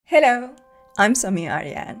Hello, I'm Sami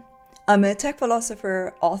Aryan. I'm a tech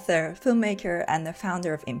philosopher, author, filmmaker, and the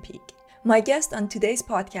founder of Impeak. My guest on today's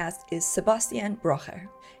podcast is Sebastian Brocher.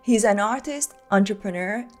 He's an artist,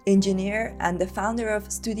 entrepreneur, engineer, and the founder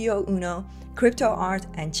of Studio Uno, Crypto Art,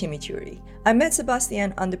 and Chimichurri. I met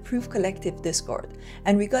Sebastian on the Proof Collective Discord,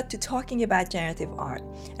 and we got to talking about generative art,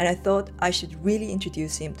 and I thought I should really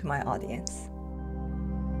introduce him to my audience.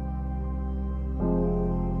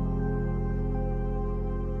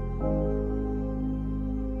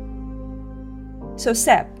 So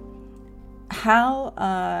Seb,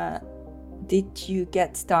 how did you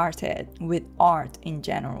get started with art in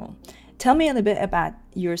general? Tell me a little bit about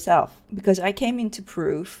yourself, because I came into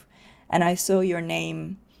Proof and I saw your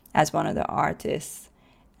name as one of the artists,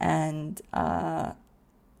 and then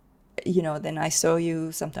I saw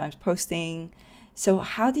you sometimes posting. So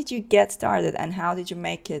how did you get started, and how did you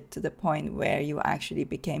make it to the point where you actually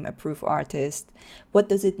became a Proof artist? What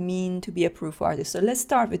does it mean to be a Proof artist? So let's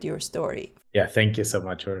start with your story. Yeah, thank you so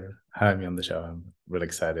much for having me on the show. I'm really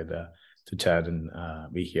excited to chat and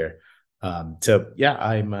be here. I'm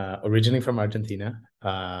originally from Argentina.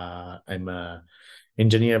 I'm an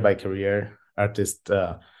engineer by career, artist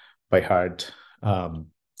by heart.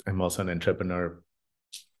 I'm also an entrepreneur,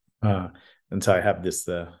 and so I have this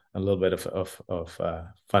a little bit of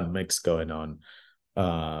fun mix going on.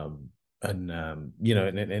 In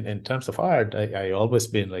terms of art, I always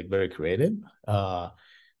been like very creative.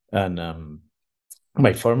 And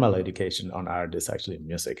my formal education on art is actually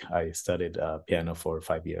music. I studied piano for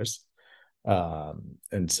 5 years,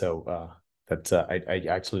 and so I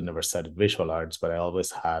actually never studied visual arts, but I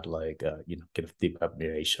always had like kind of deep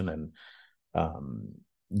admiration, and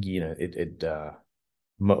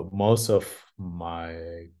most of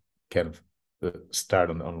my kind of start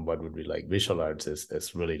on what would be like visual arts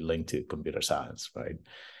is really linked to computer science, right?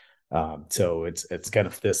 So it's kind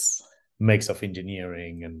of this mix of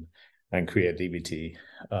engineering and creativity,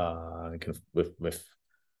 kind of with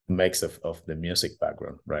mix of the music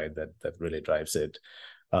background, right? That really drives it.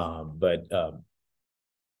 From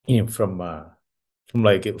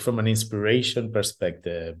an inspiration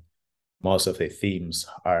perspective, most of the themes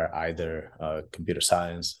are either computer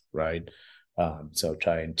science, right? So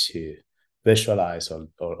trying to visualize or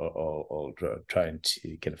trying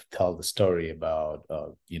to kind of tell the story about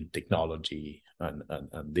technology and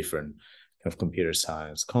different kind of computer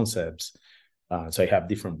science concepts. So I have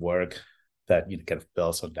different work that kind of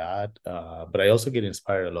builds on that. But I also get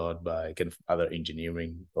inspired a lot by kind of other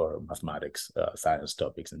engineering or mathematics, science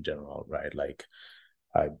topics in general, right? Like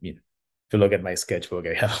if you look at my sketchbook,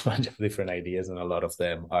 I have a bunch of different ideas, and a lot of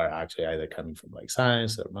them are actually either coming from like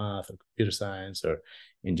science or math or computer science or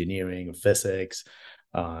engineering or physics.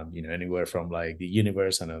 Anywhere from like the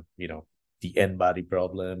universe and the n-body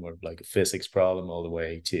problem or like a physics problem, all the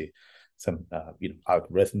way to some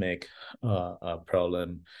algorithmic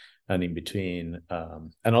problem, and in between,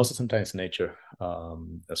 and also sometimes nature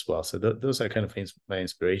as well. So those are kind of my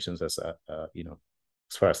inspirations as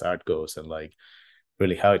as far as art goes, and like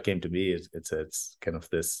really how it came to be is it's kind of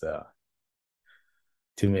this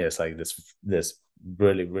to me it's like this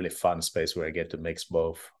really really fun space where I get to mix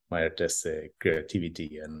both my artistic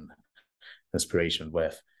creativity and inspiration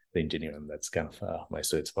with the engineering. That's kind of my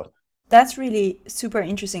sweet spot. That's really super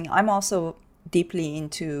interesting. I'm also deeply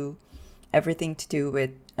into everything to do with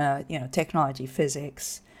technology,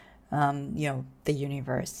 physics, the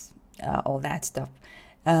universe, all that stuff.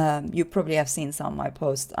 You probably have seen some of my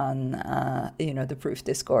posts on the Proof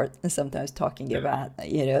Discord, sometimes talking about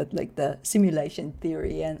like the simulation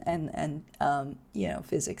theory and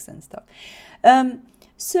physics and stuff.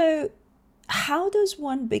 So how does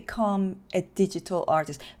one become a digital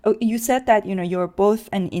artist? Oh, you said that you're both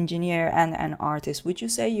an engineer and an artist. Would you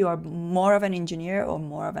say you are more of an engineer or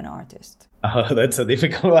more of an artist? Oh, that's a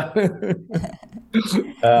difficult one. Because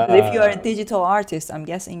if you are a digital artist, I'm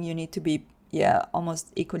guessing you need to be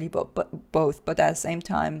almost equally both. But at the same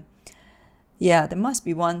time, there must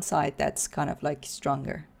be one side that's kind of like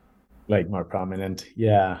stronger. Like more prominent.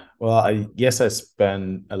 Yeah. Well, I guess I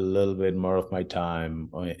spend a little bit more of my time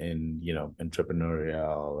in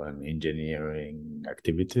entrepreneurial and engineering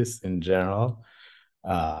activities in general.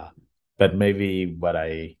 But maybe what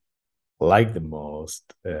I like the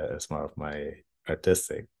most is more of my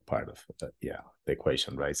artistic part of the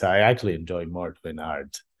equation, right? So I actually enjoy more doing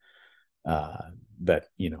art. But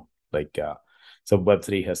so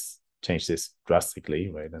Web3 has changed this drastically,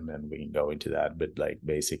 right? And then we can go into that. But like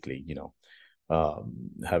basically,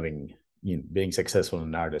 having being successful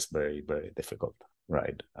in art is very, very difficult,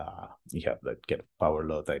 right? You have that kind of power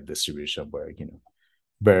law type distribution where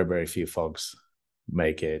very, very few folks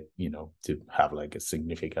make it, to have like a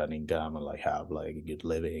significant income and like have like a good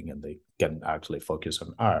living, and they can actually focus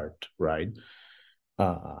on art, right?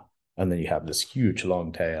 Uh, and then you have this huge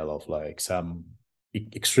long tail of like some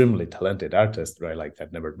extremely talented artists, right? Like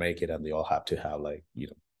that never make it, and they all have to have like,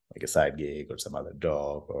 like a side gig or some other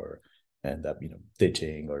job, or end up,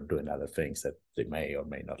 teaching or doing other things that they may or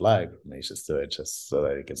may not like, or may just do it just so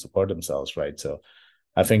that they can support themselves, right? So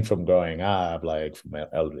I think from growing up, like from my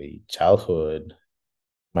early childhood,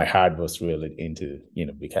 my heart was really into,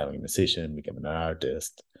 becoming a musician, becoming an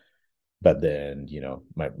artist. But then,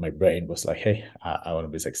 my brain was like, hey, I want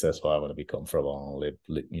to be successful. I want to be comfortable and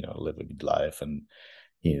live a good life. And,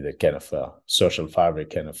 the kind of social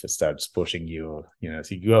fabric kind of starts pushing you,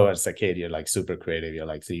 as you grow as a kid, you're like super creative. You're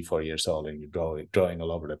like 3, 4 years old and you're drawing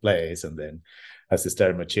all over the place. And then as you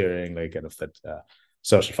start maturing, like kind of that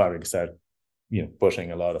social fabric start,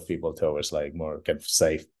 pushing a lot of people towards like more kind of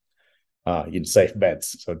safe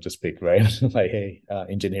bets, so to speak, right? Like, hey,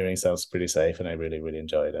 engineering sounds pretty safe, and I really, really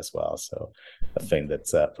enjoy it as well. So I think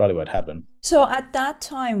that's probably what happened. So at that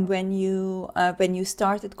time, when you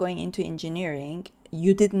started going into engineering,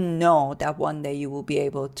 you didn't know that one day you will be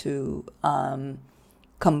able to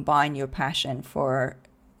combine your passion for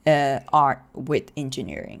art with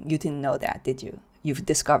engineering. You didn't know that, did you? You've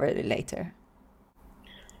discovered it later.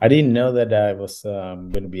 I didn't know that I was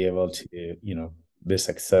going to be able to, be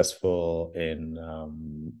successful in,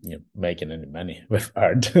 making any money with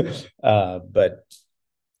art. But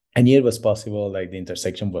I knew it was possible. Like the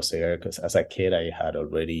intersection was there because as a kid, I had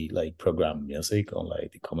already like programmed music on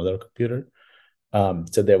like the Commodore computer.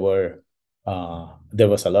 So there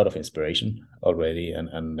was a lot of inspiration already,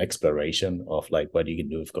 and exploration of like what you can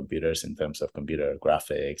do with computers in terms of computer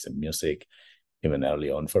graphics and music, even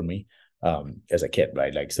early on for me, as a kid,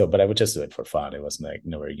 right? Like, so, but I would just do it for fun. It wasn't like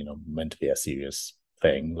never, meant to be a serious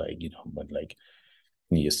thing. Like, when like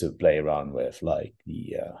we used to play around with like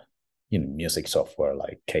the music software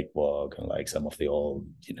like Cakewalk and like some of the old,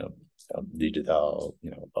 digital,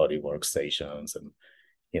 audio workstations and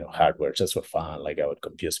hardware just for fun. Like I would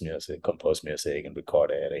compose music and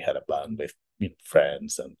record it. I had a band with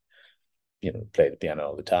friends and play the piano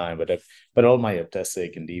all the time. But all my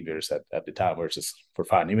artistic endeavors at the time were just for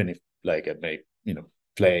fun. Even if like I may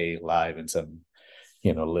play live in some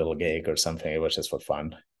little gig or something, it was just for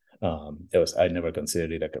fun. I never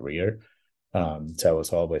considered it a career. So I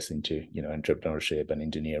was always into entrepreneurship, and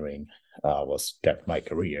engineering was kept my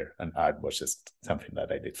career, and art was just something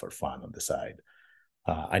that I did for fun on the side.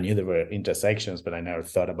 I knew there were intersections, but I never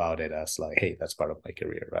thought about it as like, hey, that's part of my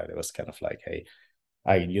career, right? It was kind of like, hey,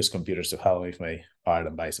 I use computers to help with my art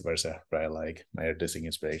and vice versa, right? Like my artistic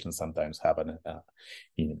inspirations sometimes happen,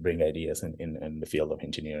 bring ideas in the field of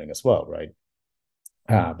engineering as well, right?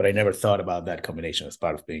 But I never thought about that combination as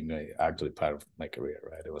part of being actually part of my career,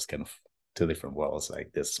 right? It was kind of two different worlds.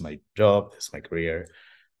 Like this is my job, this is my career,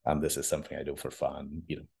 and this is something I do for fun,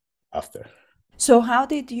 after. So how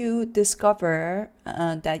did you discover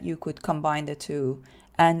that you could combine the two?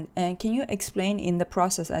 And can you explain in the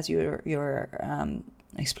process as you're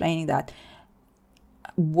explaining that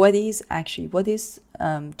what is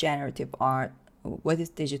generative art, what is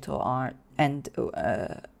digital art, and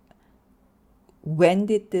when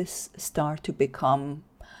did this start to become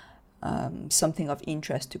something of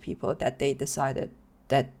interest to people that they decided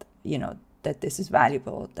that that this is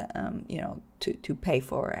valuable, that, to pay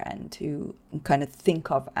for and to kind of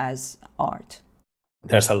think of as art?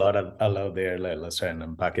 There's a lot there. Let's try and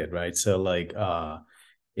unpack it, right? So like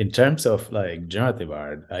in terms of like generative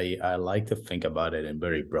art, I like to think about it in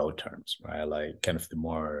very broad terms, right? Like kind of the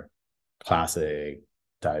more classic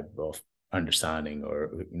type of understanding,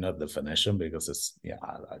 or not definition, because it's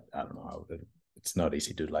I don't know how it's not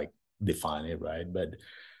easy to like define it, right? But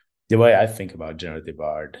the way I think about generative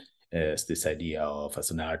art is this idea of,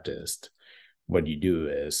 as an artist, what you do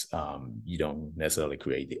is you don't necessarily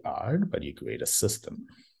create the art, but you create a system,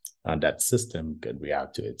 and that system can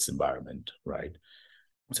react to its environment, right?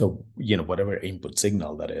 So whatever input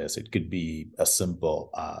signal that is, it could be as simple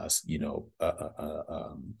as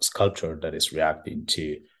a sculpture that is reacting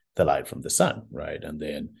to the light from the sun, right? And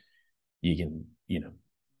then you can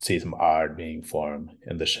see some art being formed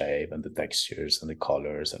in the shape and the textures and the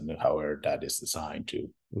colors and however that is designed to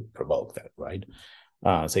provoke that, right?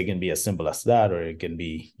 So it can be as simple as that, or it can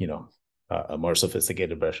be a more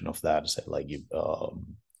sophisticated version of that. Say like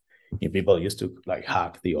people used to like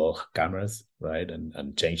hack the old cameras, right,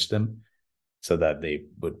 and change them so that they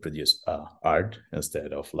would produce art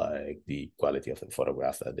instead of like the quality of the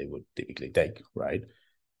photograph that they would typically take, right?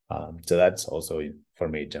 So that's also for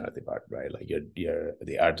me generative art, right? Like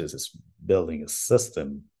the artist is building a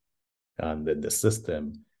system and then the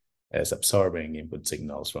system is absorbing input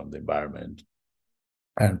signals from the environment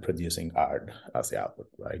and producing art as the output,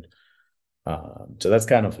 right? So that's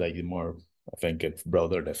kind of like the more, I think, a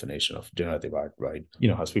broader definition of generative art, right?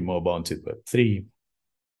 As we move on to Web3,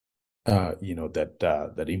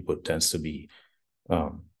 that input tends to be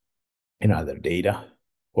in either data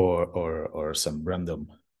or some random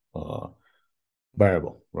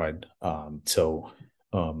variable, right? So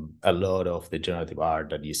a lot of the generative art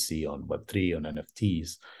that you see on Web3 on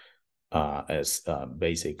NFTs is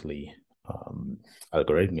basically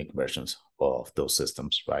algorithmic versions of those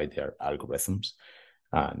systems, right? They're algorithms,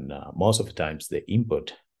 and most of the times the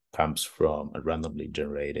input comes from a randomly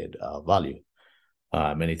generated value.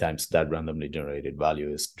 Many times that randomly generated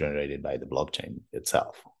value is generated by the blockchain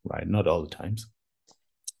itself, right? Not all the times.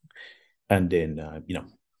 And then,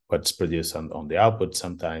 what's produced on the output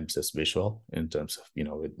sometimes is visual in terms of,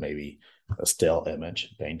 it may be a still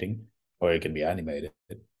image painting, or it can be animated,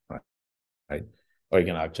 right? Or it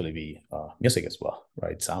can actually be music as well,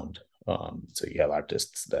 right? Sound. So you have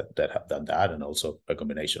artists that have done that, and also a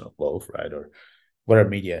combination of both, right? Or whatever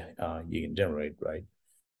media you can generate, right?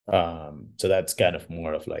 So that's kind of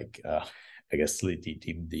more of like, I guess, the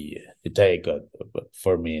take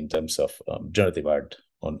for me in terms of generative art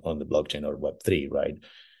on the blockchain or Web3, right?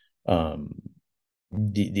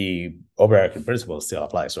 The overarching principle still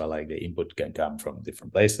applies, right? Like the input can come from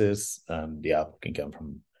different places, and the output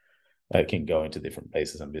can go into different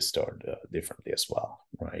places and be stored differently as well,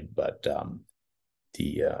 right? But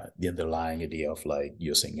the underlying idea of like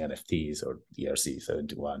using NFTs or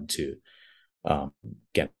ERC-71 to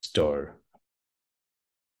can store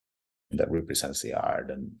that represents the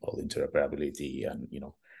art and all the interoperability and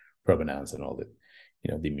provenance and all the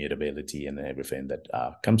the immutability and everything that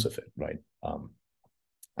comes with it, right?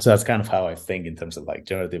 So that's kind of how I think in terms of like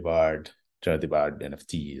generative art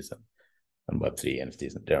NFTs and Web3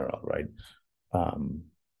 NFTs in general, right?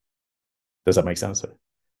 Does that make sense?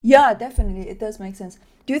 Yeah, definitely, it does make sense.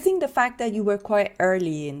 Do you think the fact that you were quite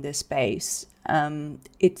early in this space,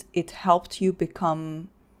 it helped you become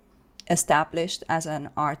established as an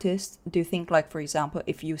artist? Do you think, like, for example,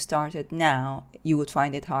 if you started now, you would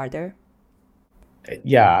find it harder?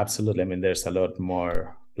 Yeah, absolutely. I mean, there's a lot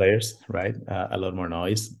more players, right? A lot more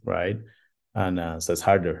noise, right? And so it's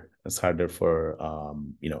harder. It's harder for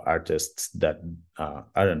artists that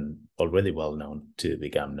aren't already well known to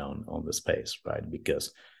become known on the space, right?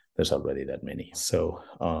 Because there's already that many. So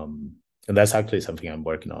and that's actually something I'm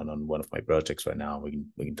working on one of my projects right now. We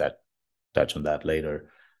can touch on that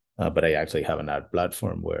later. But I actually have an art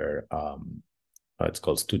platform where it's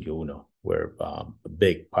called Studio Uno, where a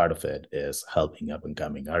big part of it is helping up and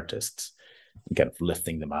coming artists and kind of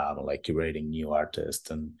lifting them out and like curating new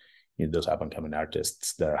artists and those up and coming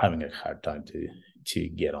artists that are having a hard time to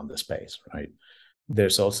get on the space, right?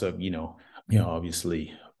 There's also,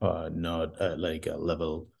 obviously not like a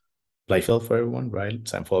level play field for everyone, right?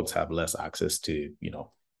 Some folks have less access to,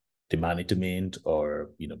 the money to mint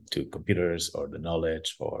or, to computers or the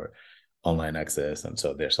knowledge or online access. And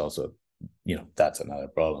so there's also, that's another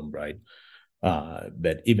problem, right?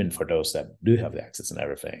 But even for those that do have the access and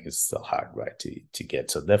everything, it's still hard, right, to get.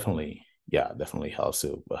 So definitely helps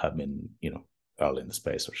to have been, early in the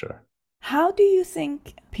space for sure. How do you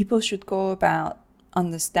think people should go about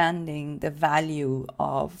understanding the value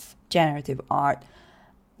of generative art?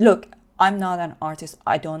 Look, I'm not an artist.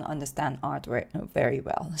 I don't understand art very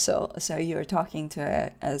well. So you're talking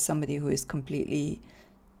to somebody who is completely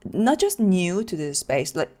not just new to this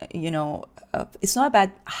space. Like it's not about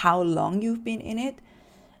how long you've been in it.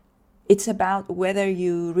 It's about whether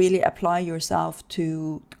you really apply yourself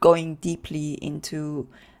to going deeply into,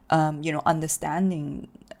 understanding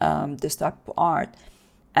this type of art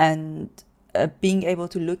and being able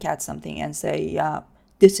to look at something and say, yeah,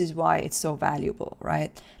 this is why it's so valuable,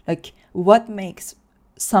 right? Like, what makes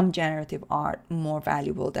some generative art more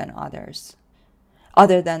valuable than others,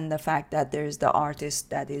 other than the fact that there's the artist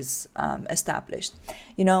that is established?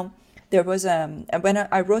 There was when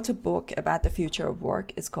I wrote a book about the future of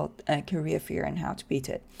work. It's called Career Fear and How to Beat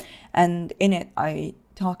It, and in it I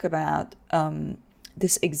talk about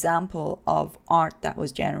this example of art that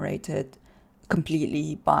was generated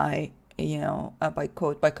completely by by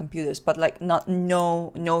code, by computers, but like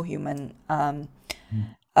no human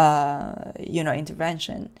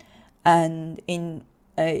intervention. And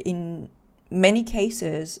in many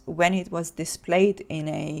cases, when it was displayed in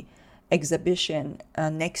a exhibition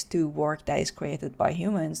next to work that is created by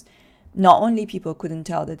humans, not only people couldn't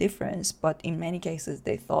tell the difference, but in many cases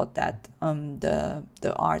they thought that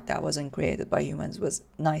the art that wasn't created by humans was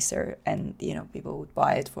nicer, and people would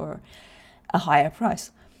buy it for a higher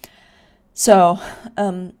price. So,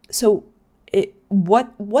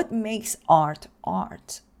 what makes art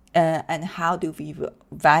art, and how do we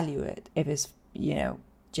value it if it's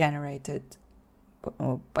generated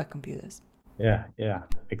by computers? Yeah,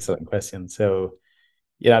 excellent question. So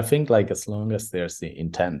yeah, I think like as long as there's the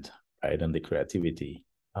intent, right, and the creativity,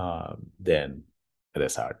 then it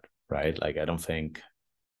is art, right? Like I don't think,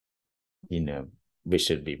 you know, we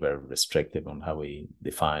should be very restrictive on how we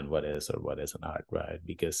define what is or what isn't art, right?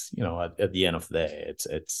 Because, at the end of the day, it's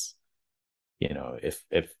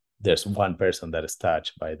if there's one person that is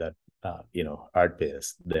touched by that art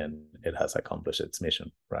piece, then it has accomplished its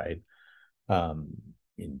mission, right? um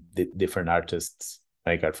Different artists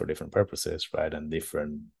make art for different purposes, right? And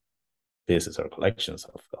different pieces or collections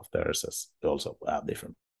of theirs also have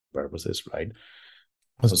different purposes, right?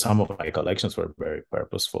 So some of my collections were very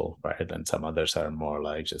purposeful, right? And some others are more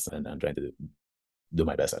like just and trying to do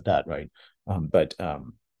my best at that, right? But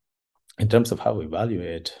in terms of how we value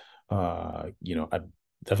it, I'm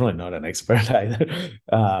definitely not an expert either.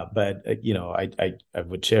 But I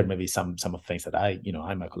would share maybe some of the things that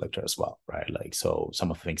I'm a collector as well, right? Like so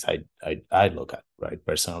some of the things I look at, right,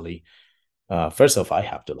 personally. First off, I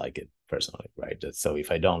have to like it personally, right? So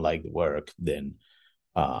if I don't like the work, then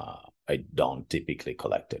uh, I don't typically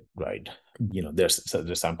collect it, right?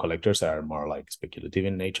 There's some collectors that are more like speculative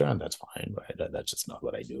in nature, and that's fine, right? That's just not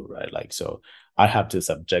what I do, right? Like, so I have to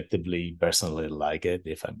subjectively, personally like it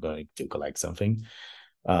if I'm going to collect something.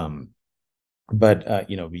 Um, but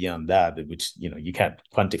beyond that, which you can't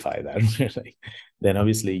quantify that, like, then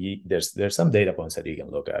obviously there's some data points that you can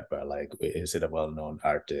look at, but like, is it a well-known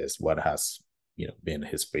artist? What has been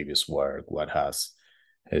his previous work? What has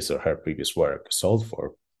his or her previous work sold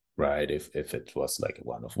for, right? If it was like a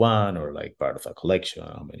one of one or like part of a collection,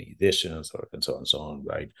 how many editions, or and so on,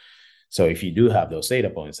 right? So if you do have those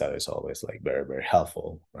data points, that is always like very, very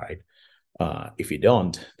helpful, right? If you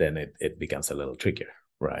don't, then it becomes a little trickier,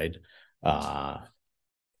 right? uh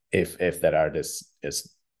if that artist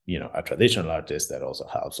is a traditional artist, that also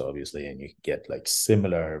helps, obviously, and you get like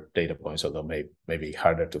similar data points, although maybe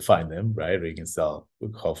harder to find them, right? Or you can still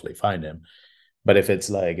hopefully find them. But if it's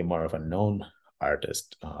like a more of a known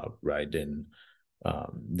artist, right, then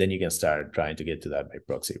you can start trying to get to that by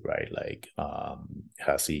proxy, right? Like,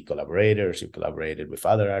 has he collaborators? You collaborated with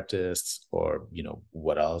other artists, or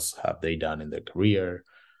what else have they done in their career?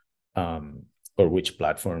 Or which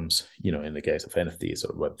platforms, in the case of NFTs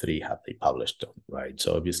or Web3, have they published on, right?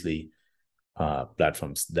 So obviously,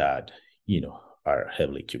 platforms that are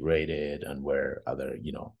heavily curated and where other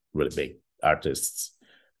really big artists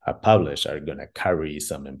have published are going to carry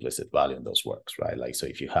some implicit value in those works, right? Like, so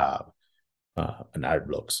if you have an art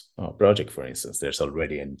blocks project, for instance, there's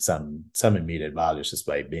already some immediate values just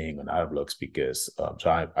by being on art blocks, because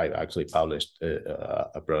so I actually published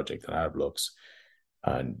a project on art blocks,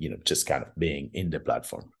 and just kind of being in the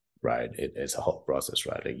platform, right? It's a whole process,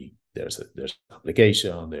 right? Like, there's an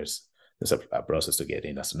application, there's a process to get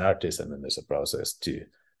in as an artist, and then there's a process to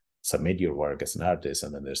submit your work as an artist,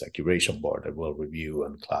 and then there's a curation board that will review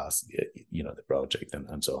and class the project,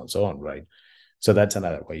 and so on, right? So that's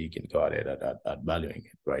another way you can go at it, at valuing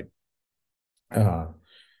it, right?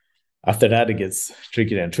 After that, it gets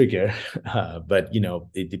trickier and trickier. But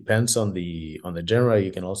it depends on the genre.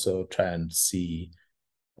 You can also try and see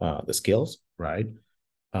the skills, right?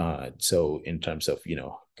 So in terms of kind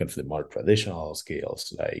of the more traditional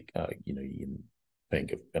skills, like you can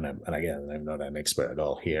think of, and again, I'm not an expert at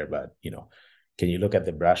all here, but can you look at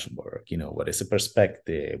the brushwork? What is the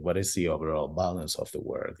perspective? What is the overall balance of the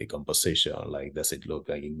work, the composition? Like, does it look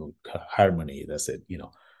like in good harmony? Does it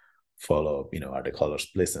follow, are the colors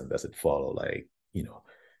pleasant? Does it follow like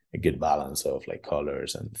a good balance of like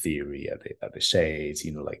colors and theory at the shades?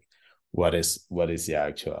 Like, what is the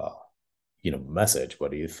actual message?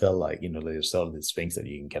 What do you feel like? There's all these things that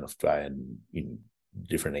you can kind of try, and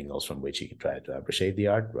different angles from which you can try to appreciate the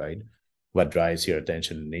art, right? What drives your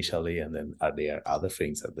attention initially, and then are there other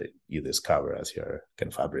things that you discover as you're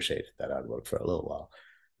kind of appreciating that artwork for a little while,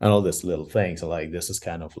 and all these little things. Like, this is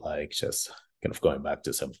kind of like just kind of going back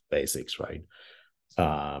to some basics, right?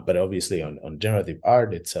 But obviously, on generative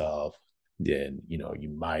art itself, then you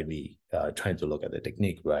might be trying to look at the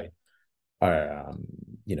technique, right? Are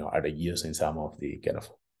they using some of the kind of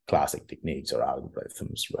classic techniques or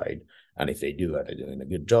algorithms, right? And if they do, are they doing a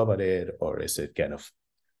good job at it, or is it kind of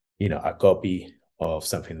a copy of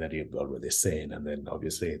something that you've already seen? And then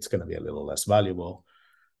obviously it's going to be a little less valuable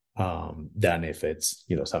than if it's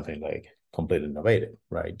something like completely innovative,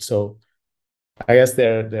 right? So I guess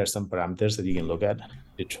there are some parameters that you can look at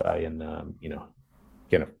to try and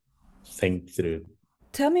kind of think through.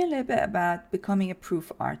 Tell me a little bit about becoming a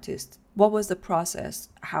proof artist. what was the process?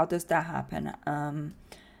 How does that happen?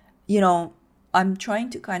 You know, I'm trying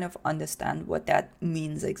to kind of understand what that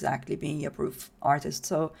means exactly, being a proof artist.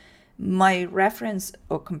 So my reference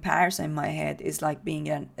or comparison in my head is like being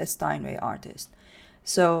a Steinway artist.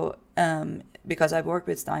 So because I've worked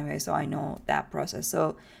with Steinway, so I know that process.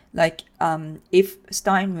 So like if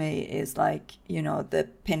Steinway is like, you know, the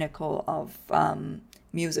pinnacle of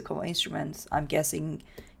musical instruments, I'm guessing,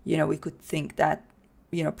 you know, we could think that,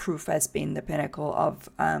 you know, Proof has been the pinnacle of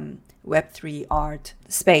Web3 art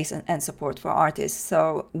space and support for artists.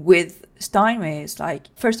 So with Steinway, it's like,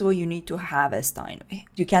 first of all, you need to have a Steinway.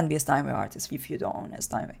 You can't be a Steinway artist if you don't own a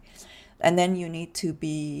Steinway. And then you need to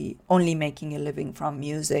be only making a living from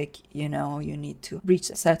music, you know, you need to reach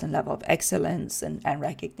a certain level of excellence and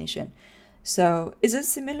recognition. So is it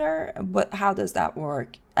similar? But how does that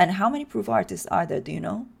work? And how many proof artists are there, do you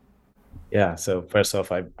know? Yeah. So first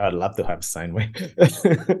off, I'd love to have Steinway.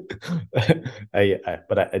 I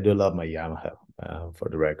do love my Yamaha, for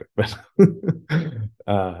the record. But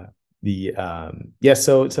uh, the yeah.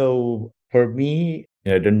 So for me,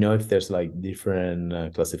 I don't know if there's like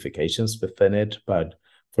different classifications within it, but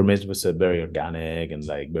for me, it was a very organic and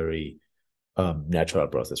like very natural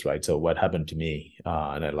process, right? So what happened to me,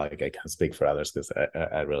 and I can't speak for others because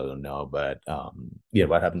I really don't know, but yeah,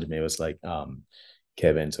 what happened to me was like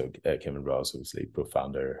Kevin Rose, who's the Proof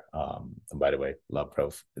founder. And by the way, love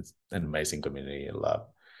Proof. It's an amazing community. I love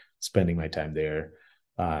spending my time there.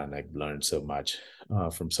 And I've learned so much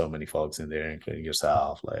from so many folks in there, including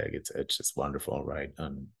yourself. Like it's just wonderful, right?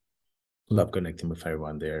 And love connecting with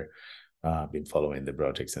everyone there. Been following the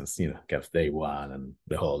project since kind of day one, and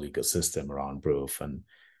the whole ecosystem around Proof, and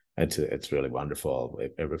it's really wonderful.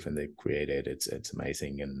 Everything they created, it's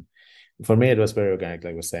amazing. And for me, it was very organic.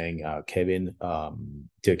 Like I was saying, Kevin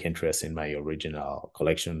took interest in my original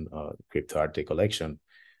collection, crypto art collection,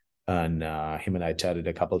 and him and I chatted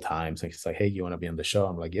a couple of times. And he's like, "Hey, you want to be on the show?"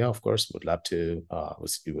 I'm like, "Yeah, of course, would love to."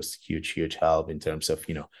 It was huge help in terms of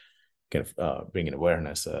kind of bringing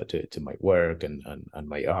awareness to my work and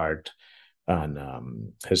my art.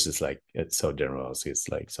 And it's just like it's so generous. It's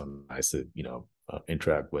like so nice to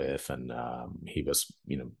interact with, and he was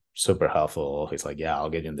super helpful. He's like, "Yeah, I'll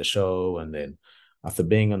get you on the show." And then after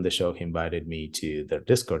being on the show, he invited me to their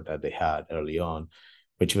Discord that they had early on,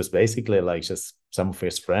 which was basically like just some of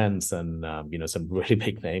his friends and some really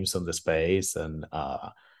big names on the space, and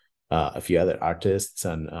a few other artists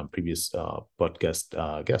and previous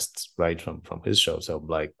podcast guests, right, from his show. So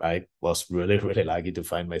like I was really lucky to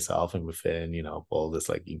find myself and within all this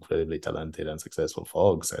like incredibly talented and successful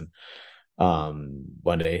folks. And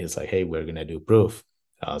one day he's like, "Hey, we're gonna do Proof."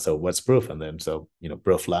 So what's Proof? And then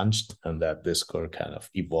Proof launched, and that Discord kind of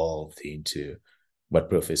evolved into what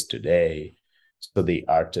Proof is today. So the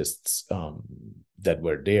artists that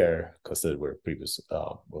were there, because they were previous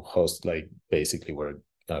hosts, like basically were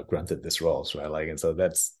granted these roles, right? Like, and so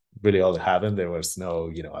that's really all that happened. There was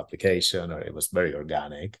no application, or it was very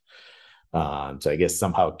organic. So I guess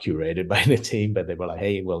somehow curated by the team, but they were like,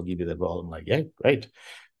 "Hey, we'll give you the role." I'm like, "Yeah, great."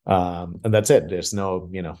 And that's it. There's no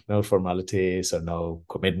formalities or no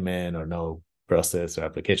commitment or no process or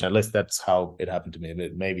application. At least that's how it happened to me.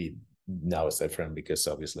 Maybe now it's different because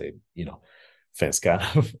obviously Fence kind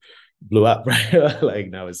of blew up, right? Like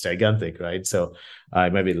now it's gigantic, right? So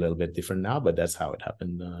it might be a little bit different now, but that's how it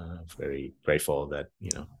happened. Very grateful that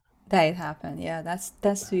That it happened. Yeah,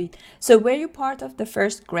 that's sweet. So were you part of the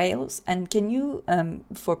first Grails? And can you,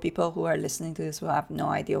 for people who are listening to this who have no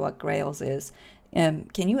idea what Grails is,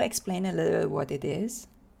 can you explain a little what it is?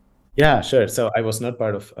 Yeah, sure. So I was not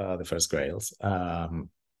part of the first Grails. And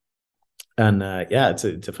yeah, it's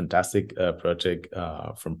a fantastic project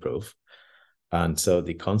from Proof. And so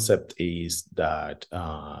the concept is that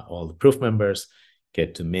all the Proof members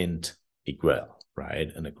get to mint a Grail, right?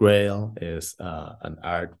 And a Grail is an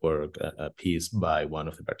artwork, a piece by one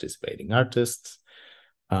of the participating artists.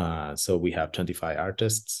 So we have 25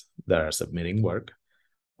 artists that are submitting work.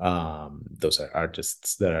 Those are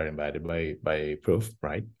artists that are invited by Proof,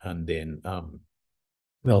 right? And then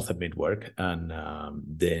they'll submit work, and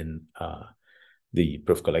then the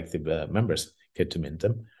Proof Collective members get to mint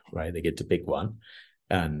them, right? They get to pick one,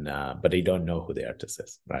 and but they don't know who the artist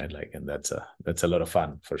is, right? Like, and that's a lot of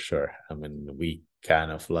fun for sure. I mean, we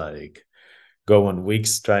kind of like go on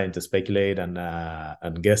weeks trying to speculate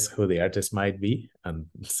and guess who the artist might be, and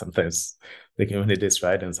sometimes the community is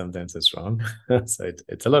right and sometimes it's wrong. So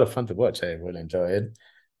it's a lot of fun to watch. I really enjoy it.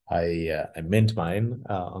 I mint mine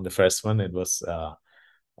on the first one. It was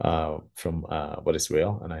from What Is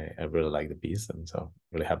Real, and I really like the piece, and so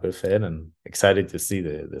really happy with it, and excited to see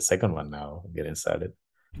the second one now getting started.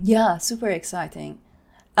 Yeah, super exciting.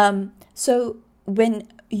 So when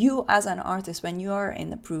you as an artist, when you are in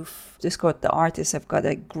the proof Discord, the artists have got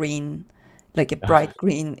a green, like a bright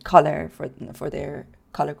green color for their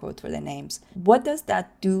color code for their names. What does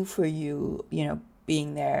that do for you,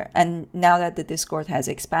 being there? And now that the Discord has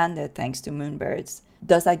expanded thanks to Moonbirds,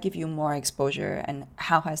 does that give you more exposure, and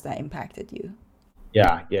how has that impacted you?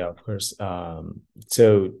 Yeah, of course.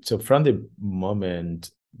 So from the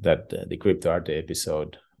moment that the crypto art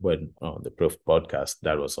episode went on the Proof podcast,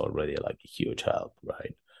 that was already like a huge help,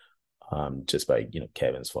 right? Just by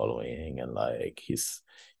Kevin's following and like his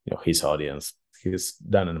audience. He's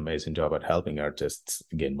done an amazing job at helping artists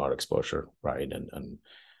gain more exposure, right? And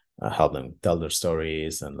help them tell their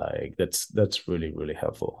stories, and like that's really really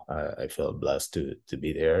helpful. I feel blessed to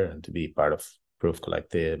be there and to be part of Proof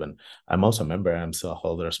Collective, and I'm also a member. I'm still a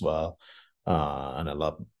holder as well, and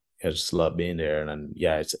I just love being there. And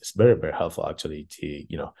yeah, it's very very helpful actually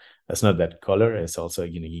to it's not that color. It's also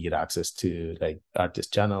you get access to like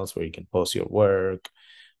artist channels where you can post your work,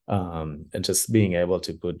 and just being able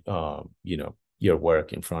to put your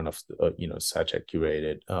work in front of such a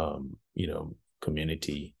curated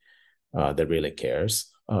community that really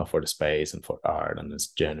cares for the space and for art, and it's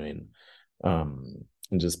genuine.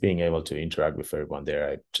 And just being able to interact with everyone there,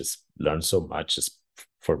 I just learned so much just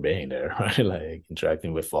for being there, right? Like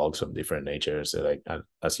interacting with folks from different natures. So like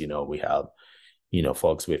as we have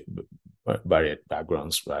folks with varied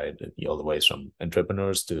backgrounds, right? All the ways from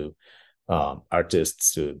entrepreneurs to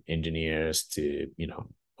artists to engineers to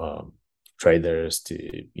traders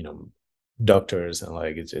to doctors, and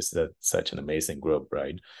like it's just such an amazing group,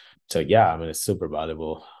 right? So yeah, I mean it's super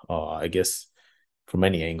valuable. I guess from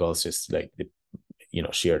many angles, just like the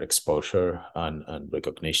shared exposure and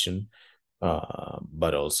recognition,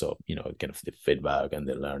 but also kind of the feedback and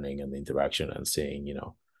the learning and the interaction and seeing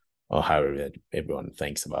how everyone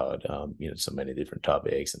thinks about so many different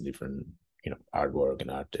topics and different artwork and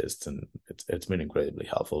artists, and it's been incredibly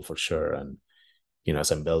helpful for sure. And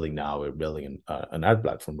as I'm building now, we're building an art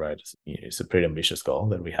platform, right? It's a pretty ambitious goal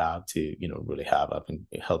that we have to really have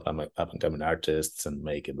help up and coming artists and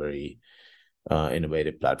make a very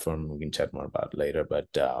innovative platform we can chat more about later, but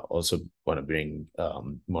also want to bring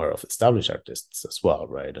more of established artists as well,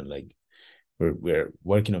 right? And like we're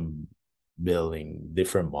working on building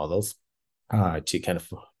different models to kind of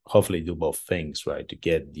hopefully do both things, right? To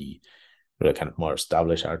get the really kind of more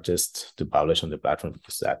established artists to publish on the platform,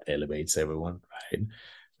 because that elevates everyone, right?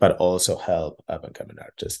 But also help up and coming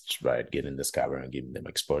artists, right? Getting discovered and giving them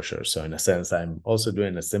exposure. So in a sense, I'm also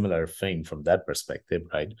doing a similar thing from that perspective,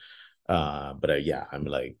 right? But yeah, I'm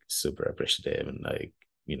like super appreciative and like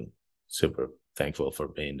super thankful for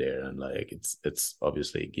being there, and like it's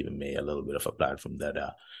obviously given me a little bit of a platform that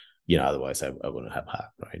otherwise I wouldn't have had,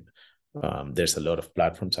 right? There's a lot of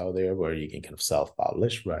platforms out there where you can kind of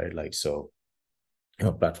self-publish, right? Like so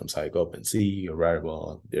platforms like OpenSea or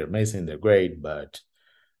Rarible, they're amazing, they're great, but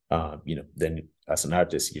then as an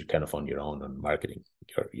artist you're kind of on your own on marketing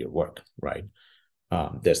your work, right?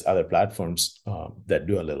 There's other platforms that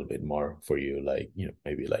do a little bit more for you, like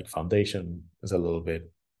maybe like Foundation is a little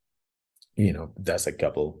bit, does a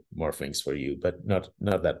couple more things for you, but not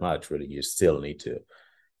that much really. You still need to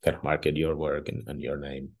kind of market your work and your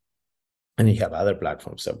name. And you have other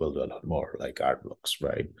platforms that will do a lot more, like Artblocks,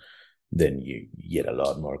 right? Then you get a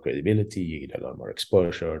lot more credibility, you get a lot more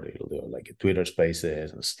exposure. You'll do like a Twitter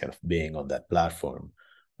Spaces, and it's kind of being on that platform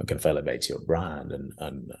kind of elevates your brand,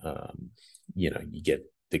 and you get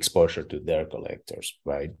the exposure to their collectors,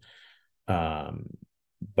 right?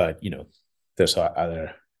 But there's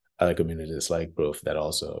other communities like Proof that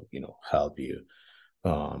also help you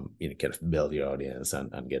kind of build your audience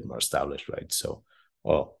and get more established, right? So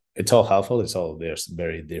well, it's all helpful. There's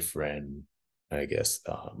very different, I guess,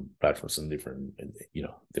 platforms and different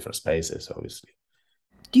different spaces, obviously.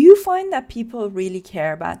 Do you find that people really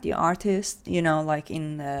care about the artist? Like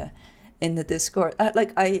in the Discord,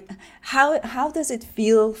 how does it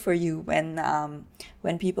feel for you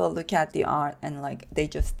when people look at the art and like they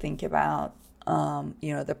just think about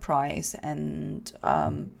the price and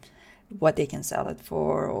what they can sell it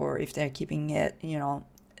for, or if they're keeping it,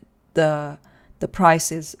 the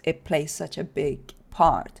prices, it plays such a big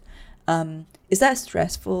part. Is that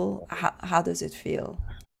stressful? How does it feel?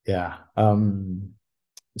 Yeah.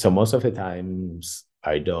 So most of the times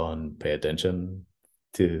I don't pay attention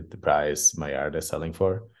to the price my art is selling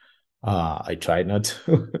for. I try not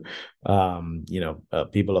to.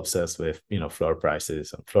 People obsessed with floor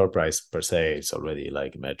prices, and floor price per se is already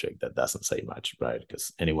like a metric that doesn't say much, right?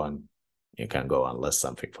 Because anyone can go and list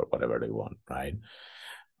something for whatever they want, right?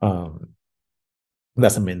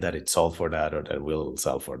 Doesn't mean that it's sold for that or that will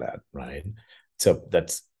sell for that, right? so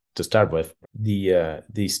that's to start with.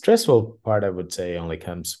 The stressful part, I would say, only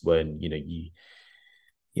comes when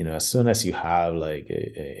as soon as you have like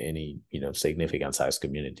any significant size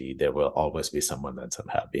community, there will always be someone that's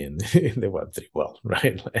unhappy in the Web3 world,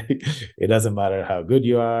 right? Like, it doesn't matter how good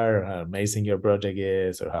you are, how amazing your project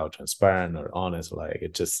is, or how transparent or honest. Like,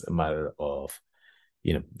 it's just a matter of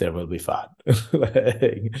there will be fat.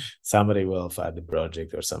 Like, somebody will fat the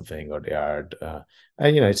project or something, or the art,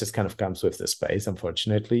 and it just kind of comes with the space,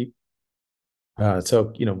 unfortunately.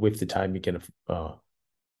 So with the time, you kind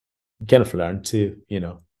of learn to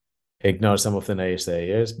ignore some of the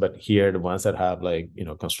naysayers, but hear the ones that have like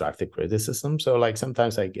constructive criticism. So like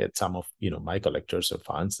sometimes I get some of my collectors or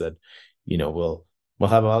fans that will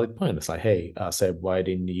have a valid point. It's like, hey, Seb, why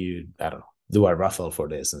didn't you, I don't know, do a raffle for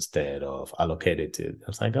this instead of allocate it to?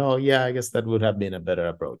 It's like, oh yeah, I guess that would have been a better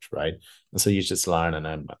approach, right? And so you just learn, and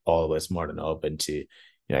I'm always more than open to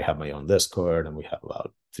I have my own Discord, and we have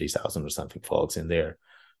about 3,000 or something folks in there.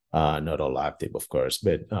 Not all active, of course,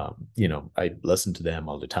 but I listen to them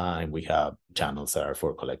all the time. We have channels that are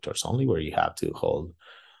for collectors only, where you have to hold,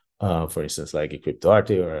 for instance, like a crypto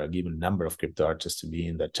artist or a given number of crypto artists to be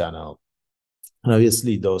in that channel. And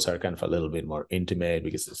obviously, those are kind of a little bit more intimate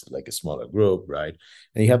because it's like a smaller group, right?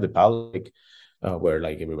 And you have the public, where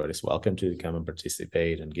like everybody's welcome to come and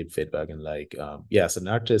participate and give feedback. And like, as an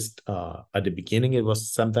artist, at the beginning, it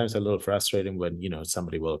was sometimes a little frustrating when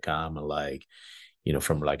somebody will come and like,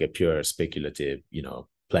 from like a pure speculative,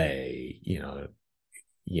 play,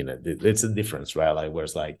 it's a difference, right? Like,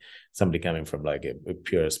 where's like somebody coming from like a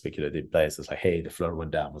pure speculative place, it's like, hey, the floor went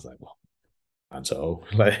down. I was like, well, and so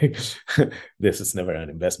like, this is never an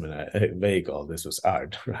investment vehicle. This was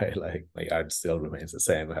art, right? Like, my art still remains the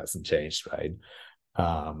same. It hasn't changed, right?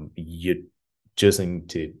 You choosing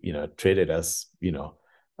to, treat it as,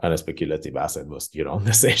 and a speculative asset was your own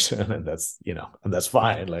decision, and that's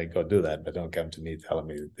fine. Like, go do that, but don't come to me telling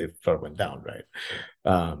me the floor went down, right?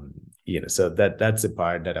 So that's the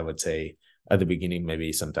part that I would say at the beginning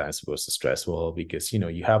maybe sometimes was stressful, because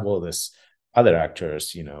you have all this other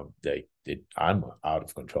actors, I'm out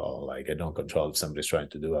of control. Like, I don't control if somebody's trying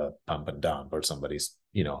to do a pump and dump, or somebody's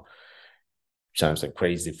showing some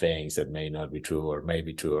crazy things that may not be true or may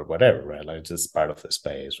be true or whatever, right? Like, it's just part of the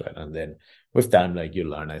space, right? And then with time, like, you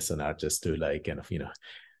learn as an artist to like kind of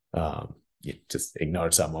you just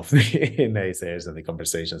ignore some of the naysayers, and the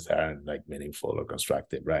conversations that aren't like meaningful or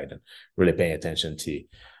constructive, right? And really pay attention to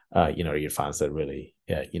your fans that really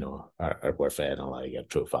are worth it, and like are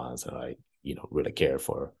true fans, and like really care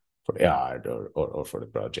for the art or for the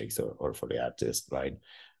projects or for the artist, right?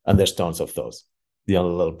 And there's tons of those. The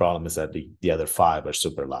only little problem is that the other 5 are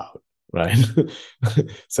super loud, right?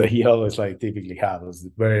 So he always like typically have those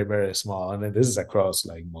very, very small, and then this is across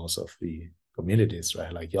like most of the communities,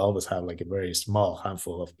 right? Like, you always have like a very small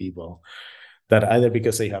handful of people that either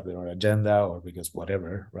because they have their own agenda or because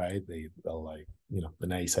whatever, right? They'll like, the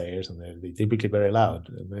naysayers, and they're typically very loud,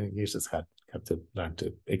 and then you just have to learn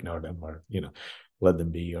to ignore them, or, let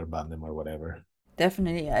them be, or ban them, or whatever.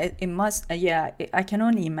 Definitely. It must, yeah, I can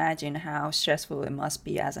only imagine how stressful it must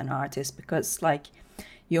be as an artist, because like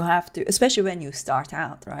you have to, especially when you start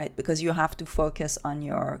out, right? Because you have to focus on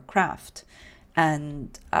your craft,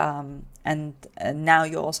 and now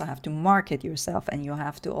you also have to market yourself, and you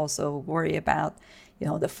have to also worry about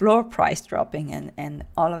the floor price dropping and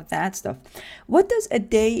all of that stuff. What does a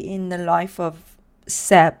day in the life of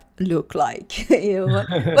Seb look like?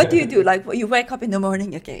 What do you do? Like, you wake up in the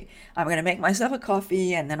morning, okay, I'm gonna make myself a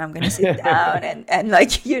coffee, and then I'm gonna sit down and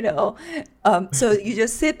like so you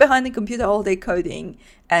just sit behind the computer all day coding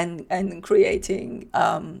and creating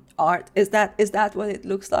art. Is that what it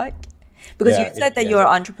looks like? Because you said that you're an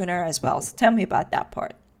entrepreneur as well. So tell me about that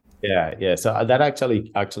part. Yeah. So that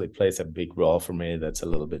actually plays a big role for me. That's a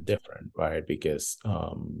little bit different, right? Because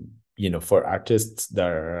for artists that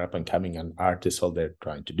are up and coming, and artists, all they're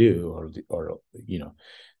trying to do, or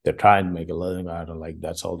they're trying to make a living out of, like,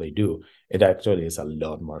 that's all they do. It actually is a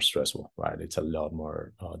lot more stressful, right? It's a lot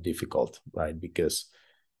more difficult, right? Because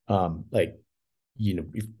like, you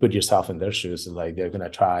put yourself in their shoes, and like, they're gonna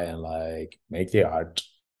try and like make the art.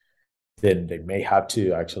 Then they may have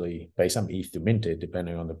to actually pay some ETH to mint it,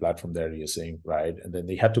 depending on the platform they're using, right? And then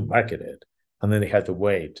they have to market it, and then they have to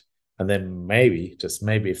wait. And then maybe, just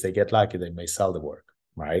maybe, if they get lucky, they may sell the work,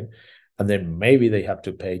 right? And then maybe they have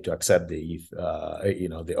to pay to accept the ETH,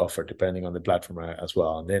 the offer, depending on the platform as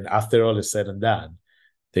well. And then after all is said and done,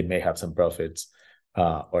 they may have some profits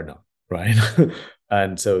or not, right?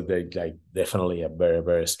 And so they like definitely a very,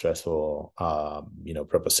 very stressful,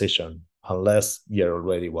 proposition, unless you're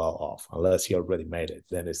already well off, unless you already made it,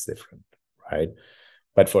 then it's different, right?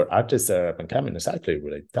 But for artists that are up and coming, it's actually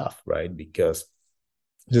really tough, right? Because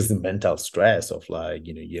just the mental stress of like,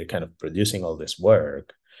 you're kind of producing all this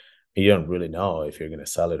work. You don't really know if you're going to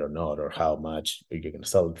sell it or not, or how much you're going to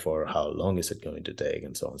sell it for, how long is it going to take,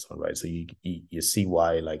 and so on and so on, right? So you see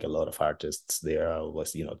why like a lot of artists there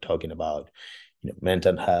was talking about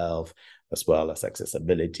mental health as well as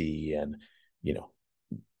accessibility and you know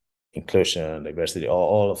inclusion, diversity,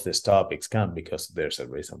 all of these topics come because there's a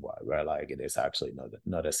reason why, right? Like it is actually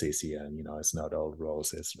not as easy, and it's not all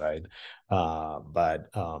roses, right? But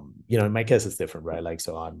in my case it's different, right? Like,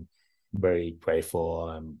 so I'm very grateful.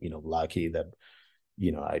 I'm lucky that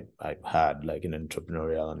I've had like an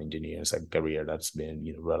entrepreneurial and engineering career that's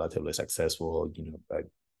been relatively successful.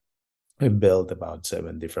 I built about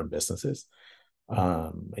 7 different businesses,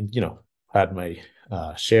 and had my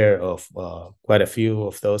share of quite a few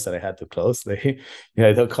of those that I had to close. They,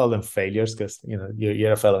 I don't call them failures because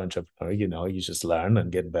you're a fellow entrepreneur. You just learn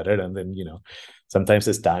and get better, and then sometimes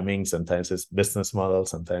it's timing, sometimes it's business model,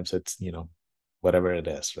 sometimes it's whatever it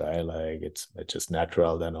is, right? Like it's just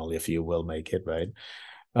natural. Then only a few will make it, right?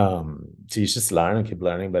 So you just learn and keep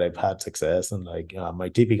learning. But I've had success, and like my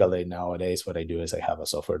typical day nowadays, what I do is I have a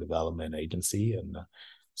software development agency, and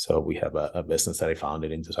so we have a business that I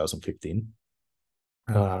founded in 2015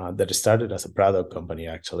 that started as a product company.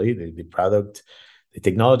 Actually, the product, the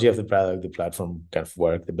technology of the product, the platform kind of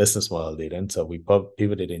worked. The business model didn't, so we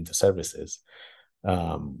pivoted into services,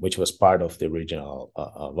 which was part of the original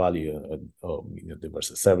value. There was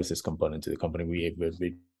a services component to the company.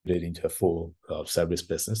 We did into a full service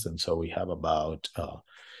business, and so we have about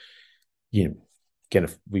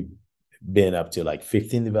we've been up to like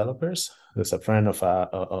 15 developers. There's a friend of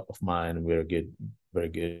mine, very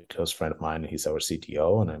good close friend of mine. He's our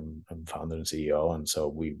CTO, and I'm founder and CEO, and so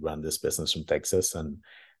we run this business from Texas, and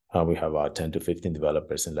we have about 10 to 15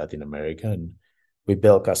 developers in Latin America, and we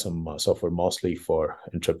build custom software mostly for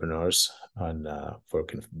entrepreneurs and for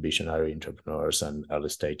kind of visionary entrepreneurs and early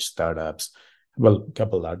stage startups. Well, a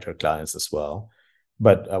couple larger clients as well,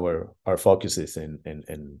 but our focus is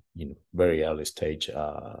in very early stage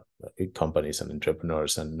companies and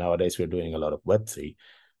entrepreneurs. And nowadays we're doing a lot of Web3.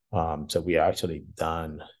 So we actually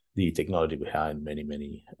done the technology behind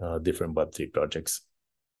many different Web3 projects,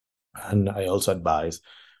 and I also advise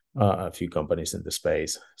a few companies in the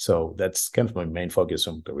space. So that's kind of my main focus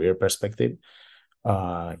from career perspective.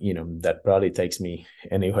 That probably takes me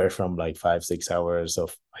anywhere from like 5-6 hours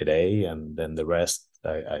of my day, and then the rest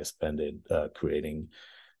I spend it creating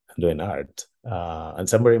and doing art. And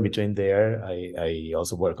somewhere in between there, I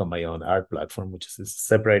also work on my own art platform, which is a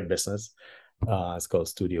separate business. It's called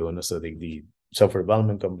Studio Uno. So the software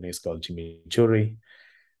development company is called Chimichurri.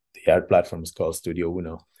 The art platform is called Studio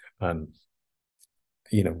Uno, and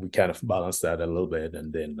we kind of balance that a little bit,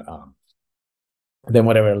 and then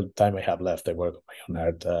whatever time I have left, I work on my own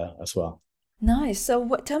art as well. Nice. So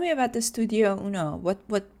tell me about the Studio Uno.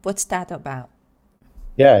 What's that about?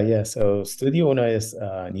 Yeah. So Studio Uno is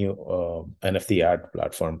a new NFT art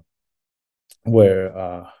platform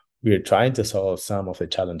where we're trying to solve some of the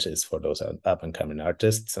challenges for those up and coming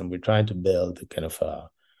artists, and we're trying to build kind of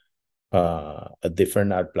a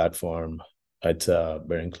different art platform. It's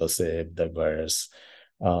very inclusive, diverse.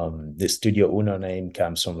 The Studio Uno name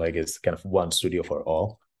comes from like it's kind of one studio for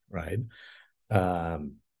all, right?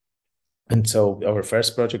 And so our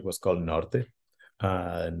first project was called Norte.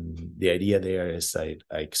 And the idea there is I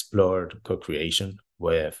explored co-creation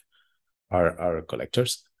with our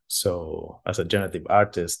collectors. So as a generative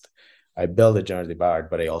artist, I built a generative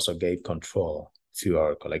art, but I also gave control to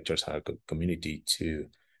our collectors and our community to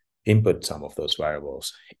input some of those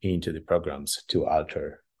variables into the programs to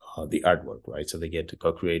alter the artwork, right? So they get to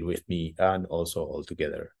co-create with me and also all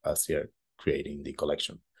together as they're creating the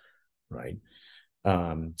collection, right?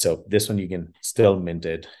 So this one you can still mint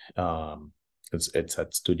it. It's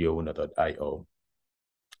at studiouno.io.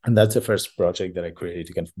 And that's the first project that I created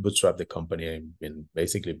to kind of bootstrap the company. I've been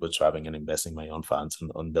basically bootstrapping and investing my own funds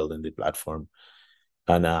on building the platform.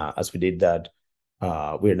 And as we did that,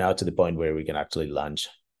 we're now to the point where we can actually launch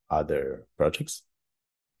other projects.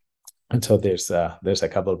 And so there's a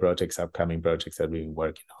couple of projects, upcoming projects that we've been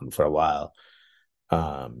working on for a while.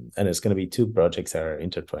 And it's going to be 2 projects that are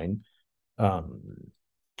intertwined.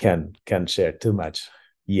 Can't share too much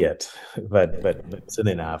yet, but soon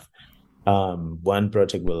enough. One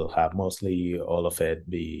project will have mostly all of it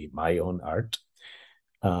be my own art.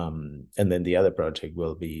 And then the other project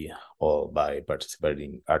will be all by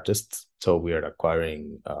participating artists. So we are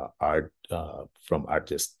acquiring art from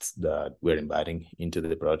artists that we're inviting into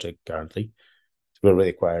the project currently. We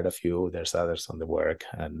already acquired a few. There's others on the work,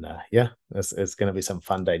 and it's going to be some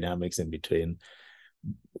fun dynamics in between.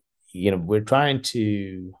 we're trying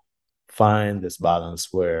to find this balance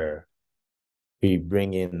where we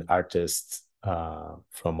bring in artists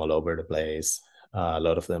from all over the place, a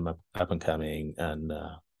lot of them up and coming, and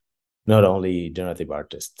not only generative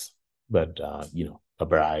artists, but a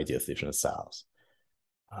variety of different styles.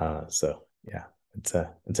 So yeah,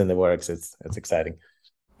 it's in the works. It's exciting.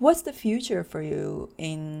 What's the future for you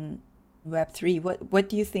in Web3? What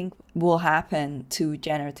do you think will happen to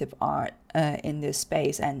generative art in this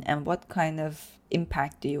space, and what kind of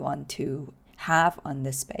impact do you want to have on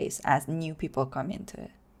this space as new people come into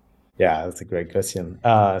it? Yeah, that's a great question.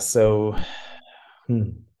 Hmm.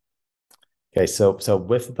 Okay, so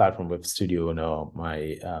with the platform, with Studio Uno,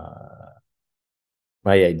 my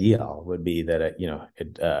ideal would be that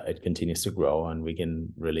it continues to grow and we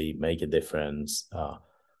can really make a difference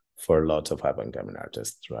for lots of up and coming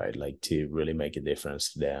artists, right? Like to really make a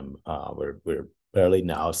difference to them. We're barely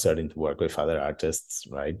now starting to work with other artists,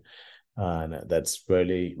 right? And that's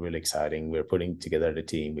really really exciting. We're putting together the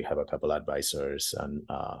team. We have a couple advisors, and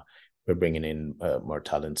we're bringing in more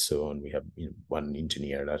talent soon. We have one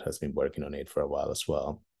engineer that has been working on it for a while as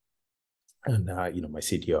well, and my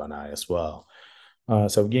CTO and I as well.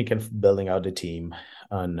 So again, kind of building out the team,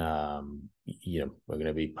 and we're going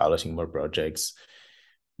to be publishing more projects.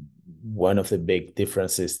 One of the big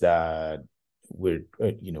differences that we're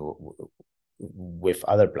with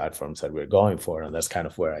other platforms that we're going for, and that's kind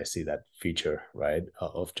of where I see that feature, right,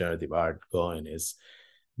 of generative art going, is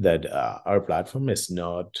that our platform is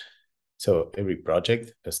not, so every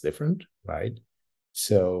project is different, right?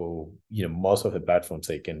 So most of the platforms,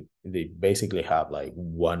 they basically have like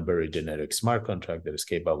one very generic smart contract that is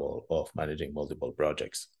capable of managing multiple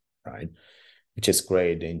projects, right? Which is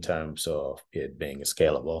great in terms of it being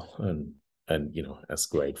scalable, and that's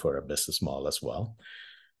great for a business model as well.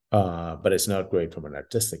 But it's not great from an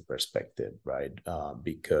artistic perspective, right?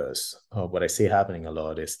 Because what I see happening a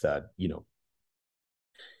lot is that you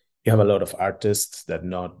have a lot of artists that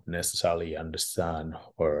not necessarily understand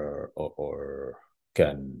or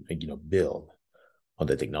can build on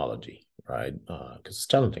the technology, right? Because it's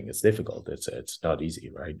challenging, it's difficult, it's not easy,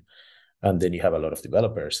 right? And then you have a lot of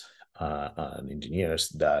developers and engineers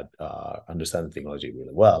that understand the technology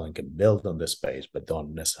really well and can build on this space, but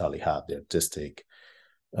don't necessarily have the artistic,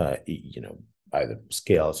 either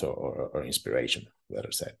skills or inspiration,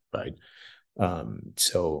 better said, right?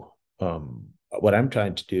 So what I'm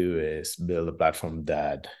trying to do is build a platform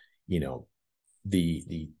that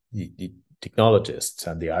the technologists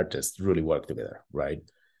and the artists really work together, right?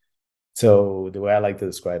 So the way I like to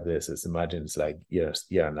describe this is, imagine it's like you're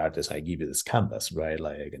an artist. I give you this canvas, right?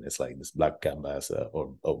 Like, and it's like this black canvas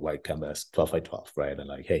or white canvas, 12 by 12, right? And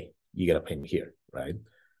like, hey, you gotta paint here, right?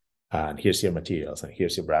 And here's your materials, and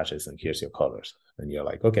here's your brushes, and here's your colors. And you're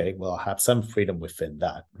like, okay, well, I have some freedom within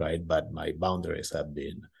that, right? But my boundaries have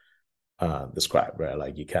been described, right?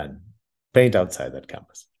 Like you can paint outside that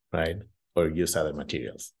canvas, right? Or use other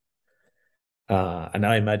materials. And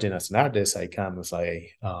now imagine as an artist, I come and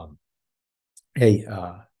say, hey,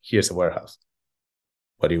 here's a warehouse.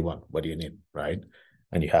 What do you want? What do you need, right?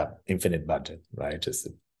 And you have infinite budget, right? Just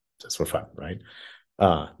for fun, right?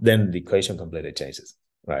 Then the equation completely changes,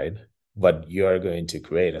 right? What you're going to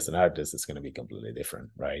create as an artist is going to be completely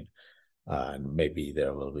different, right? And maybe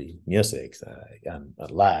there will be music and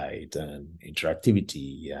light and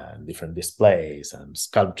interactivity and different displays and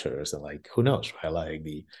sculptures, and like, who knows, right? Like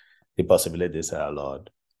the possibilities are a lot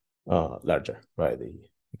larger, right? The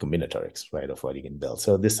combinatorics, right, of what you can build.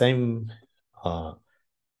 So the same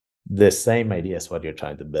idea as what you're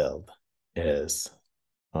trying to build is,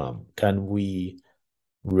 can we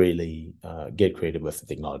really get creative with the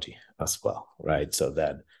technology as well, right? So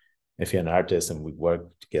that if you're an artist and we work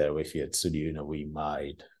together with you at Studio, we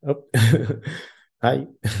might, hi,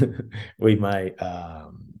 we might,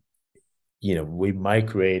 we might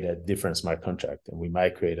create a different smart contract, and we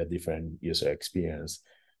might create a different user experience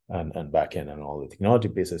and backend and all the technology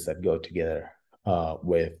pieces that go together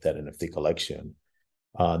with that NFT collection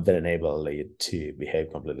that enable it to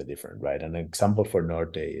behave completely different, right? An example for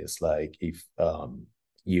Norte is like, if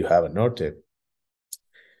you have a Norte,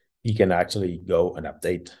 you can actually go and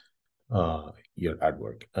update your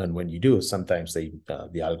artwork, and when you do, sometimes the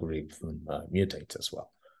algorithm mutates as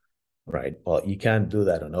well, right? Well, you can't do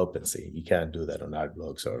that on OpenSea, you can't do that on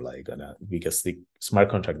Artblocks, or like because the smart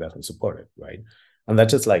contract doesn't support it, right? And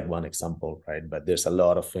that's just like one example, right? But there's a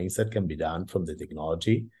lot of things that can be done from the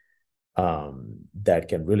technology that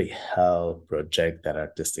can really help project that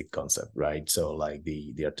artistic concept, right? So like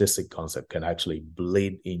the artistic concept can actually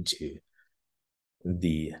bleed into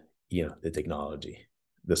the the technology,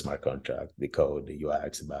 the smart contract, the code, the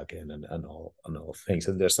UX, the backend, and all things.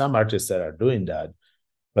 And there's some artists that are doing that,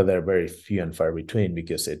 but they're very few and far between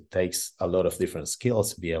because it takes a lot of different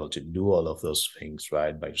skills to be able to do all of those things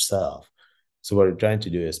right by yourself. So what we're trying to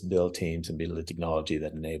do is build teams and build the technology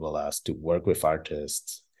that enable us to work with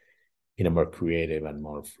artists in a more creative and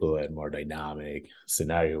more fluid, more dynamic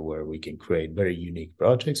scenario where we can create very unique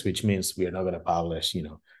projects, which means we are not going to publish,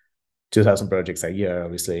 2,000 projects a year.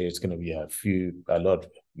 Obviously, it's going to be a lot,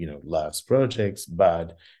 less projects,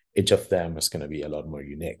 but each of them is going to be a lot more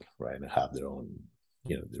unique, right? And have their own,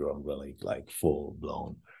 their own really like full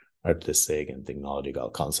blown artistic and technological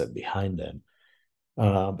concept behind them.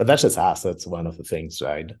 But that's just us. That's one of the things,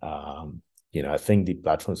 right? I think the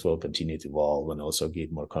platforms will continue to evolve and also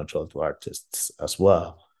give more control to artists as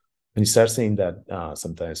well. And you start seeing that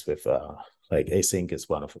sometimes with like Async is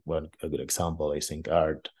a good example. Async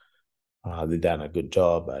Art, they've done a good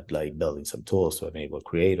job at like building some tools to enable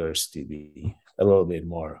creators to be a little bit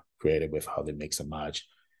more creative with how they mix and match,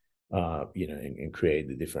 and create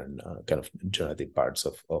the different kind of generative parts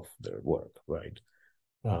of their work, right?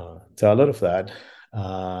 So a lot of that.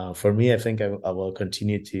 For me, I think I will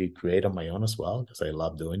continue to create on my own as well because I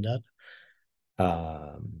love doing that.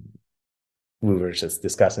 We were just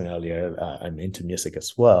discussing earlier, I'm into music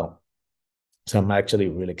as well. So I'm actually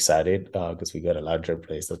really excited because we got a larger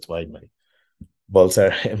place. That's why my vaults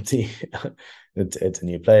are empty. It's a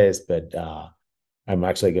new place, but I'm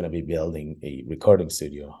actually going to be building a recording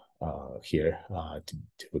studio here to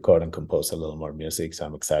record and compose a little more music. So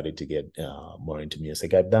I'm excited to get more into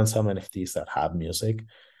music. I've done some NFTs that have music,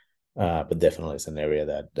 but definitely it's an area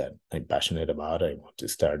that I'm passionate about. I want to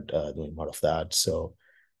start doing more of that. So,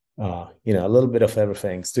 a little bit of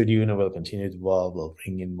everything. Studio Una will continue to evolve. We'll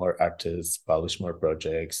bring in more artists, publish more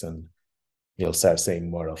projects, and you'll start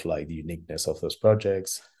seeing more of like the uniqueness of those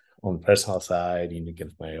projects. On the personal side, unique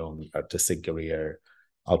of my own artistic career,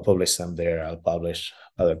 I'll publish some there. I'll publish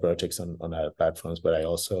other projects on other platforms, but I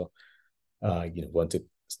also, want to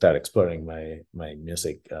start exploring my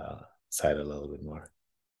music side a little bit more.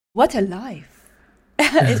 What a life.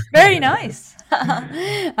 It's very nice.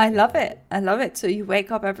 I love it. I love it. So you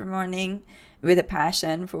wake up every morning with a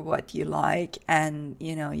passion for what you like, and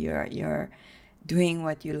you're doing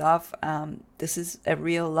what you love. This is a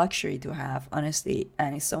real luxury to have, honestly,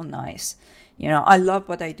 and it's so nice. I love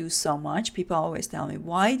what I do so much. People always tell me,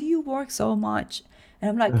 "Why do you work so much?" And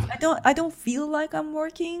I'm like, I don't feel like I'm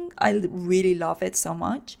working. I really love it so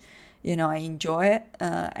much. I enjoy it,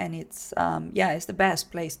 and it's the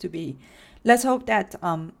best place to be. Let's hope that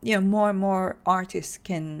more and more artists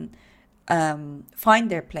can find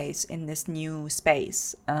their place in this new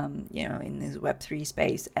space, in this Web3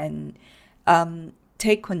 space, and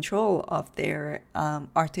take control of their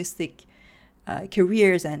artistic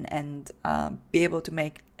careers and be able to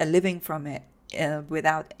make a living from it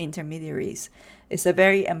without intermediaries. It's a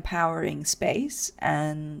very empowering space,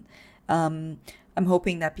 and I'm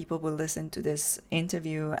hoping that people will listen to this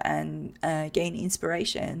interview and gain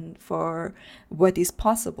inspiration for what is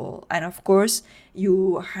possible. And of course,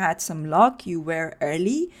 you had some luck, you were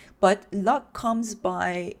early, but luck comes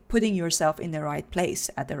by putting yourself in the right place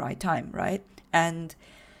at the right time, right? And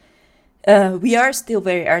we are still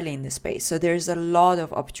very early in this space, so there are a lot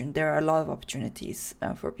of opportunities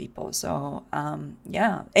for people. So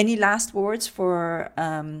any last words for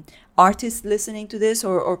artists listening to this,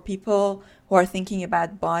 or people who are thinking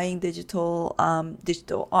about buying digital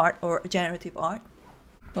art or generative art?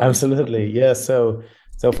 Absolutely, yeah. So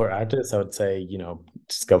for artists, I would say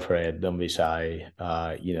just go for it. Don't be shy.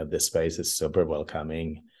 This space is super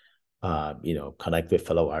welcoming. Connect with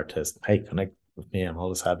fellow artists. Hey, connect with me. I'm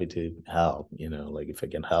always happy to help. Like if I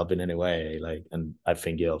can help in any way, and I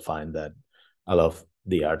think you'll find that a lot of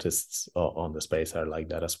the artists on the space are like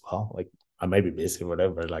that as well. Like I may be busy or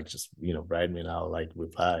whatever, like just write me now, like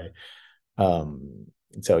reply.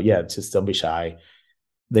 So yeah, just don't be shy.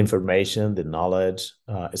 The information, the knowledge,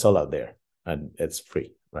 it's all out there, and it's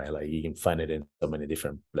free, right? Like you can find it in so many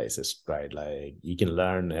different places, right? Like you can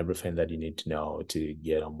learn everything that you need to know to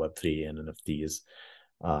get on Web3 and NFTs,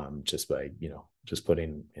 just by just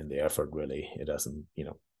putting in the effort. Really, it doesn't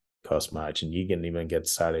cost much, and you can even get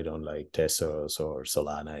started on like Tesos or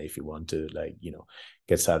Solana if you want to, like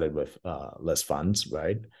get started with less funds,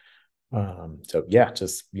 right? So yeah,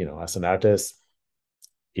 just as an artist,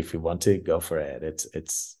 if you want to, go for it.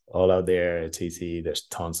 It's all out there. It's easy. There's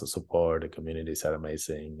tons of support. The communities are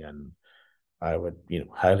amazing, and I would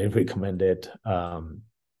highly recommend it. And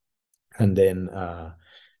then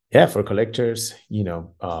for collectors,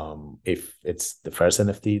 if it's the first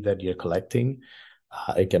NFT that you're collecting,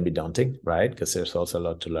 it can be daunting, right? Because there's also a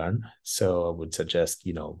lot to learn. So I would suggest,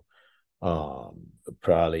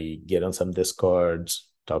 probably get on some discords,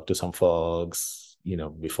 talk to some folks,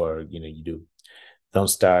 before, you do. Don't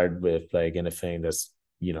start with like anything that's,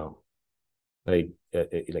 like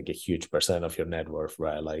a huge percent of your net worth,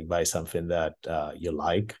 right? Like buy something that you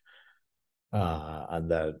like,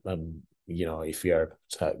 and that if you're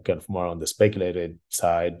kind of more on the speculated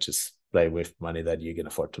side, just play with money that you can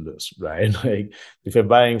afford to lose, right? Like if you're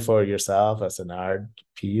buying for yourself as an art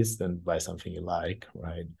piece, then buy something you like,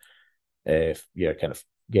 right? If you're kind of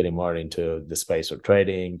getting more into the space of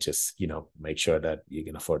trading, just make sure that you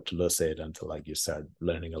can afford to lose it until like you start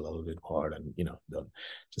learning a little bit more, and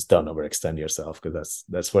don't overextend yourself, because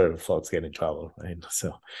that's where folks get in trouble, right?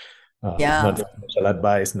 So not Yeah. financial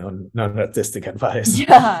advice, non artistic advice.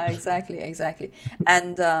 Yeah, exactly.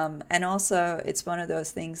 And also it's one of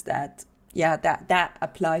those things that, yeah, that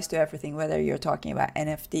applies to everything, whether you're talking about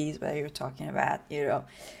NFTs, whether you're talking about,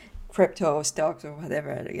 crypto stocks or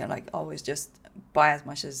whatever. Like always just buy as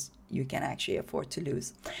much as you can actually afford to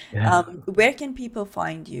lose. Yeah. Where can people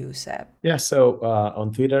find you, Seb? Yeah. So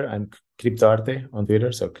on Twitter, I'm CryptoArte on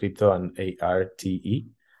Twitter. So crypto and ARTE.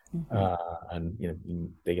 And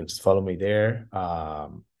they can just follow me there.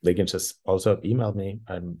 They can just also email me.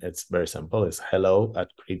 It's very simple. It's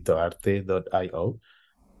hello@cryptoarte.io.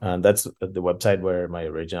 And that's the website where my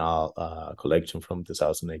original collection from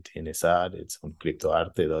 2018 is at. It's on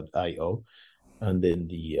cryptoarte.io. And then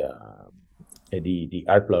the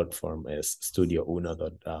art platform is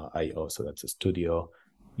studiouno.io. So that's studiouno.io.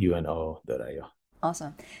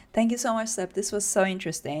 Awesome. Thank you so much, Seb. This was so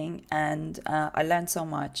interesting, and I learned so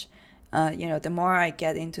much. The more I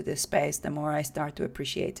get into this space, the more I start to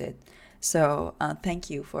appreciate it. So thank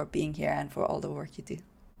you for being here and for all the work you do.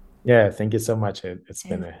 Yeah, thank you so much. It's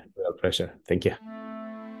been a real pleasure. Thank you.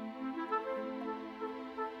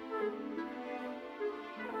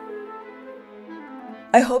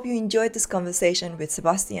 I hope you enjoyed this conversation with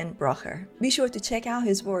Sebastian Bracher. Be sure to check out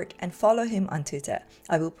his work and follow him on Twitter.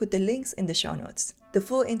 I will put the links in the show notes. The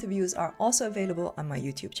full interviews are also available on my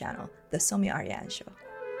YouTube channel, The Somi Aryan Show.